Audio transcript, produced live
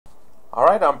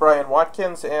Alright, I'm Brian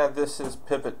Watkins and this is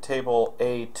Pivot Table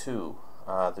A2,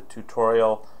 the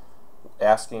tutorial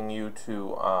asking you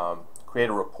to create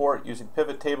a report using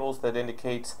pivot tables that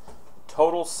indicates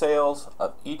total sales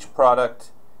of each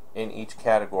product in each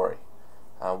category.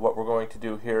 What we're going to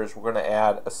do here is we're going to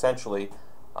add essentially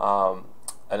an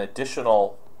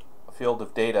additional field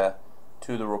of data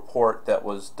to the report that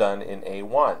was done in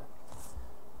A1.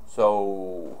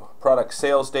 So product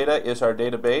sales data is our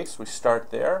database. We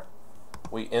start there.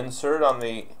 We insert on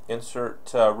the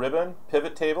insert ribbon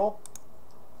pivot table.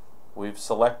 We've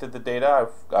selected the data.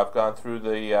 I've gone through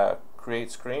the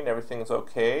create screen. Everything's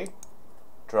okay.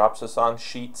 Drops us on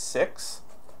sheet 6,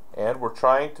 and we're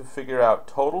trying to figure out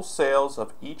total sales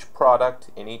of each product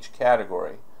in each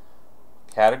category.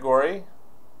 Category,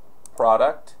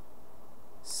 product,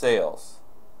 sales,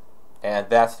 and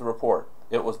that's the report.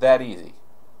 It was that easy.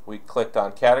 We clicked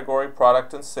on category,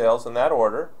 product, and sales in that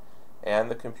order,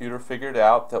 and the computer figured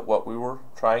out that what we were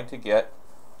trying to get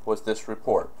was this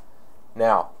report.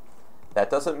 Now,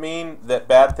 that doesn't mean that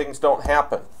bad things don't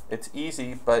happen. It's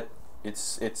easy, but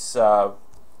it's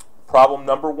problem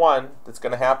number one that's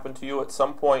going to happen to you at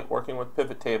some point working with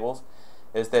pivot tables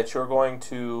is that you're going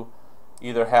to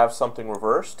either have something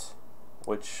reversed,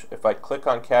 which if I click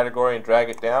on category and drag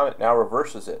it down, it now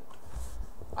reverses it.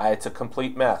 It's a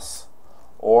complete mess.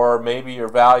 Or maybe your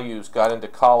values got into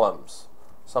columns.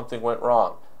 Something went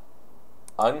wrong.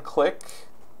 Unclick,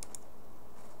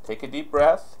 take a deep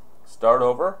breath, start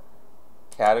over,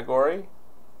 category,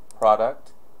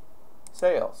 product,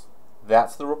 sales.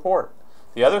 That's the report.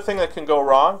 The other thing that can go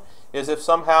wrong is if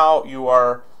somehow you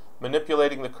are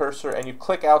manipulating the cursor and you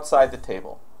click outside the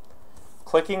table.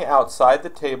 Clicking outside the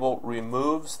table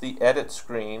removes the edit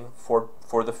screen for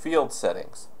the field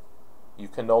settings. You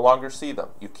can no longer see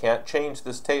them. You can't change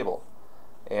this table.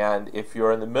 And if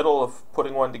you're in the middle of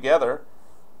putting one together,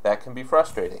 that can be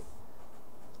frustrating.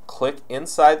 Click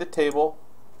inside the table,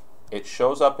 it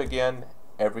shows up again,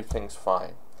 everything's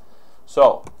fine.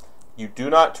 So, you do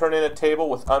not turn in a table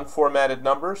with unformatted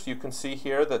numbers. You can see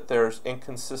here that there's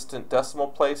inconsistent decimal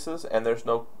places and there's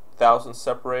no thousand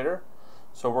separator.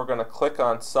 So we're going to click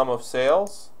on sum of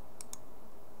sales,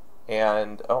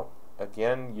 and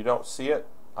again, you don't see it.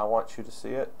 I want you to see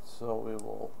it, so we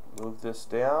will move this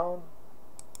down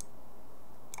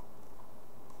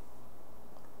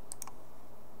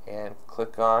and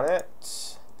click on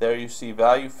it. There you see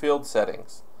value field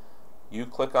settings. You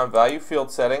click on value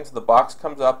field settings, the box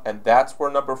comes up, and that's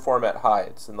where number format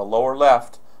hides, in the lower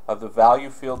left of the value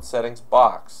field settings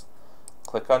box.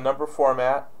 Click on number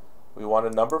format. We want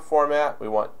a number format, we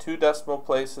want 2 decimal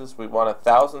places, we want a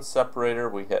 1000 separator.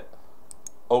 We hit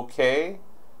OK,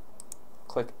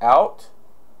 click out,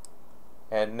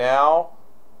 and now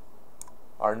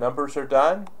our numbers are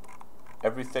done.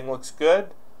 Everything looks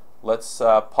good. Let's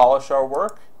polish our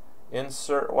work.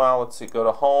 Insert, well, let's see, go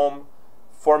to home,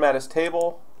 format as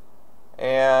table,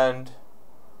 and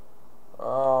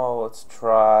let's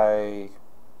try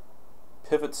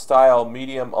pivot style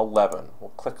medium 11.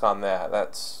 We'll click on that.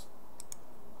 That's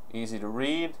easy to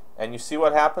read, and you see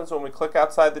what happens when we click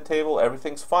outside the table.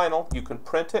 Everything's final. You can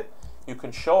print it, you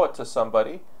can show it to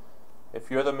somebody.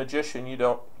 If you're the magician, you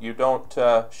don't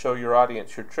show your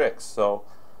audience your tricks. So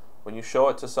when you show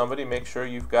it to somebody, make sure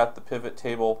you've got the pivot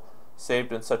table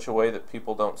saved in such a way that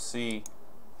people don't see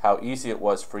how easy it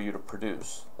was for you to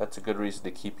produce. That's a good reason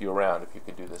to keep you around if you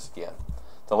can do this again.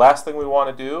 The last thing we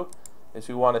want to do is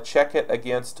we want to check it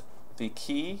against the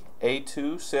key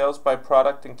A2, sales by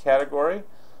product and category.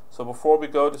 So before we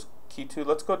go to key 2,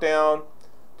 let's go down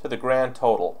to the grand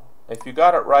total. If you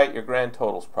got it right, your grand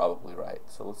total's probably right.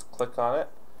 So let's click on it,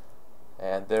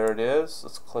 and there it is.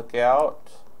 Let's click out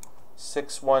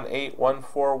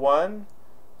 618141.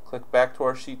 Click back to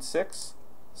our sheet 6.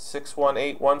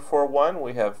 618141.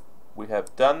 We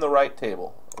have done the right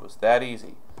table. It was that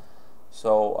easy.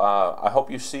 So I hope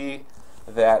you see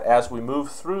that as we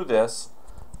move through this,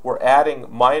 we're adding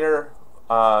minor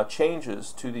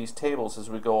changes to these tables as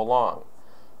we go along.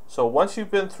 So once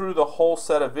you've been through the whole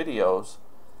set of videos,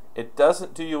 it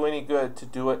doesn't do you any good to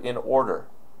do it in order,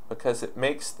 because it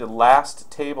makes the last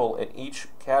table in each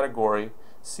category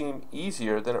seem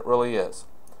easier than it really is.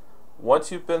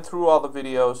 Once you've been through all the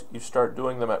videos, you start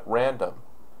doing them at random.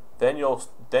 Then you'll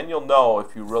know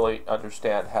if you really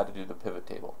understand how to do the pivot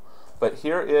table. But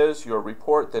here is your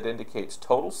report that indicates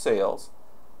total sales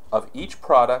of each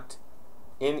product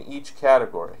in each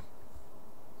category.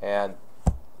 And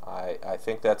I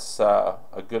think that's a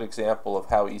good example of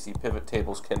how easy pivot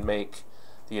tables can make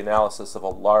the analysis of a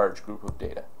large group of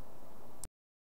data.